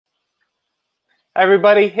Hi,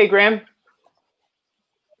 everybody. Hey, Graeme.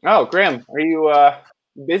 Oh, Graeme, are you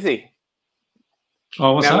busy?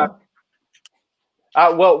 Oh, what's No,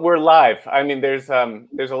 up? well, we're live. I mean, there's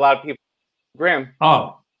a lot of people. Graeme,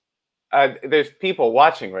 Oh, there's people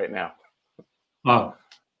watching right now. oh,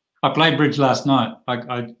 I played bridge last night.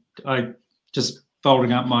 I just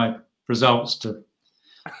folding up my results to.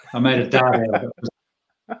 I made a dart out of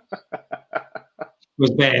it. It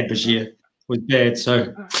was bad this year. It was bad.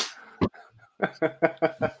 So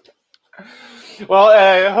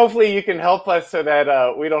Well, hopefully you can help us so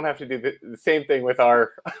that we don't have to do the same thing with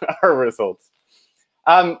our our results.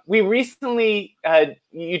 We recently,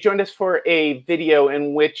 you joined us for a video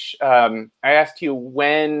in which I asked you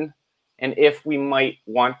when and if we might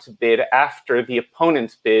want to bid after the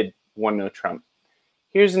opponent's bid won no trump.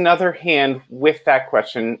 Here's another hand with that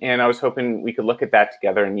question, and I was hoping we could look at that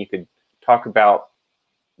together and you could talk about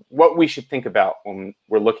what we should think about when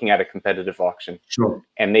we're looking at a competitive auction. sure.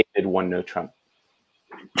 And they bid won no trump.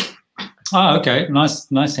 Oh, okay.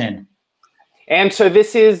 Nice hand. And so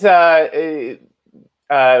this is playing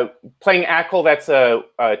ACL. That's a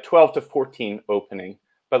 12 to 14 opening.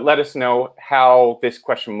 But let us know how this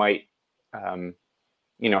question might,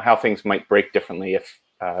 how things might break differently if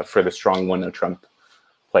for the strong won no trump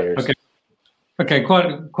players. Okay. Okay.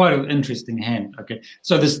 Quite an interesting hand. Okay.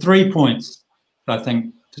 So there's 3 points, I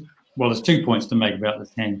think. Well, there's 2 points to make about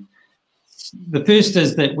this hand. The first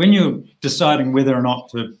is that when you're deciding whether or not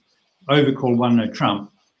to overcall won no trump,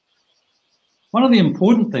 one of the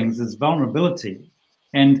important things is vulnerability.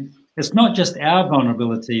 And it's not just our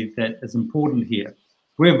vulnerability that is important here.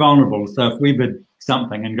 We're vulnerable, so if we bid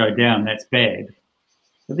something and go down, that's bad.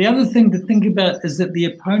 But the other thing to think about is that the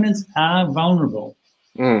opponents are vulnerable.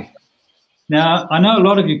 Now, I know a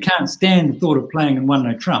lot of you can't stand the thought of playing in won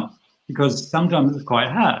no trump because sometimes it's quite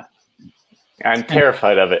hard. I'm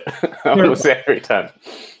terrified of it almost every time.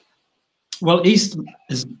 Well, East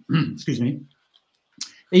is, excuse me,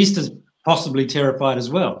 East is possibly terrified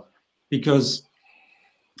as well because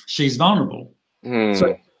she's vulnerable.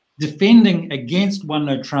 So defending against won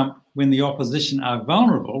no trump when the opposition are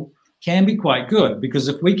vulnerable can be quite good, because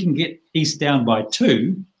if we can get East down by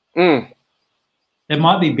 2, it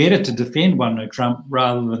might be better to defend won no trump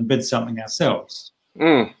rather than bid something ourselves.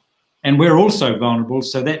 And we're also vulnerable,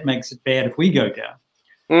 so that makes it bad if we go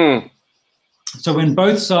down. So when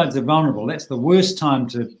both sides are vulnerable, that's the worst time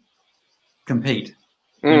to compete.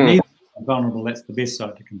 When neither are vulnerable, that's the best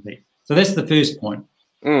side to compete. So that's the first point.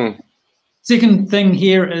 Second thing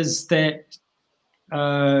here is that,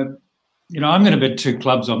 I'm going to bid 2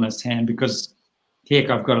 clubs on this hand because, heck,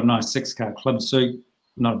 I've got a nice 6-card club suit.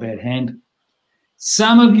 Not a bad hand.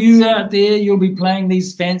 Some of you out there, you'll be playing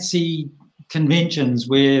these fancy conventions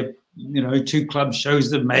where, 2 clubs shows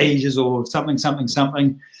the majors or something.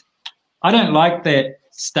 I don't like that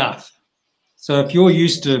stuff. So if you're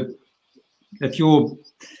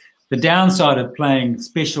the downside of playing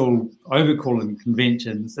special overcalling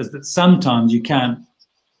conventions is that sometimes you can't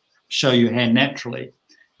show your hand naturally.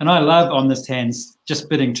 And I love on this hand just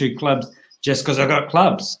bidding 2 clubs just because I got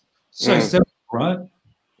clubs. So simple, right?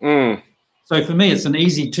 So for me, it's an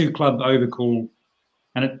easy 2-club overcall,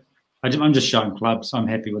 and I'm just showing clubs. I'm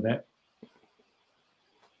happy with that.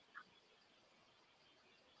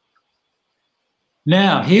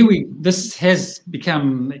 Now, this has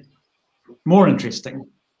become more interesting.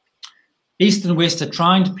 East and West are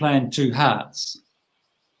trying to play in 2 hearts.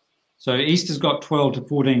 So East has got 12 to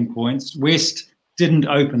 14 points. West didn't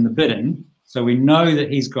open the bidding, so we know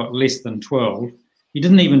that he's got less than 12. He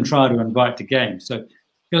didn't even try to invite to game. So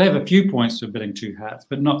he'll have a few points for bidding 2 hearts,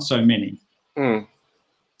 but not so many.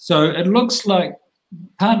 So it looks like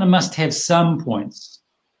partner must have some points,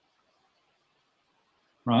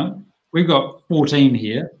 right? We've got 14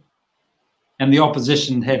 here, and the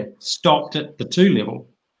opposition had stopped at the 2 level.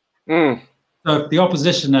 So if the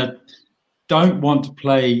opposition don't want to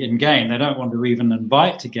play in game, they don't want to even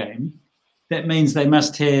invite to game, that means they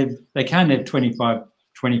can't have 25,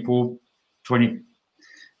 24, 20,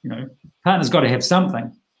 partner's got to have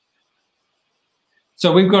something.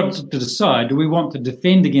 So we've got to decide, do we want to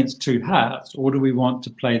defend against 2 hearts, or do we want to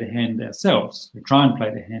play the hand ourselves, or try and play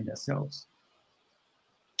the hand ourselves?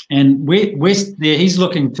 And West there, he's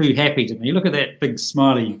looking too happy to me. Look at that big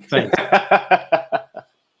smiley face.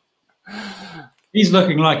 He's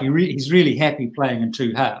looking like he's really happy playing in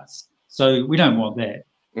 2 hearts. So we don't want that.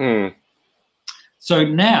 So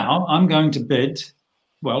now I'm going to bid.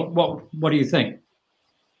 Well, what do you think?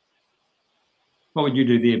 What would you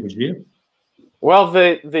do there, Bajir? Well,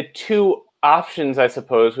 the 2 options, I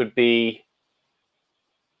suppose, would be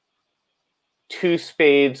 2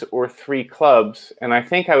 spades or 3 clubs, and I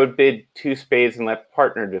think I would bid 2 spades and let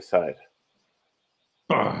partner decide.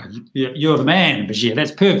 Oh, you're the man, Bashir.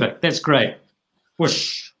 That's perfect. That's great.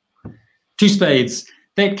 Whoosh. 2 spades.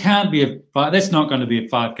 That can't be that's not going to be a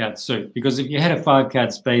 5-card suit, because if you had a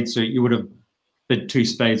 5-card spade suit, you would have bid 2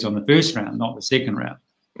 spades on the first round, not the second round.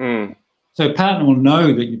 Mm. So partner will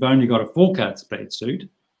know that you've only got a 4-card spade suit.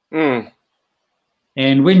 Mm.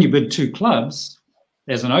 And when you bid 2 clubs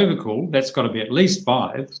as an overcall, that's got to be at least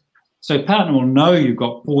 5. So partner will know you've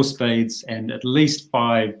got 4 spades and at least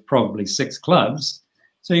 5, probably 6 clubs.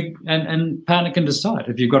 So and partner can decide.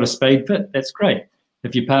 If you've got a spade fit, that's great.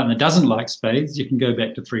 If your partner doesn't like spades, you can go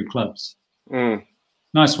back to 3 clubs. Mm.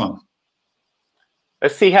 Nice one.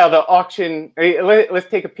 Let's see how the auction. Let's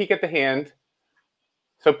take a peek at the hand.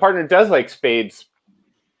 So partner does like spades.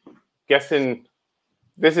 Guessing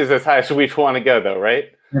this is as high as we want to go, though,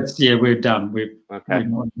 right? Yeah, we're done. We're okay. We're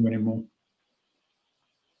not doing anymore.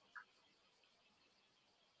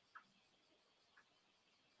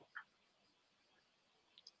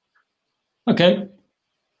 Okay.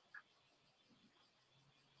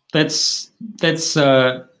 That's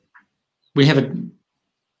we have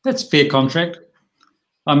that's fair contract.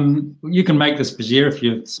 You can make this Bashir if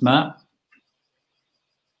you're smart.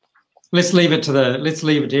 Let's leave it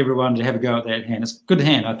to everyone to have a go at that hand. It's a good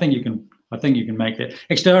hand. I think you can make that.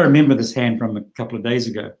 Actually, I remember this hand from a couple of days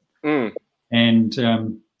ago. Mm. And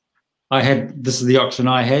this is the auction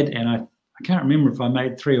I had, and I can't remember if I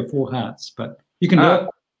made 3 or 4 hearts, but you can do it.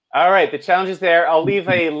 All right, the challenge is there. I'll leave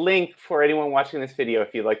a link for anyone watching this video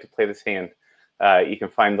if you'd like to play this hand. You can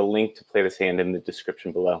find the link to play this hand in the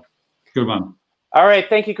description below. Good one. All right,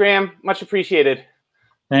 thank you, Graeme. Much appreciated.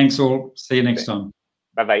 Thanks all. See you next time.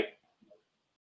 Bye-bye.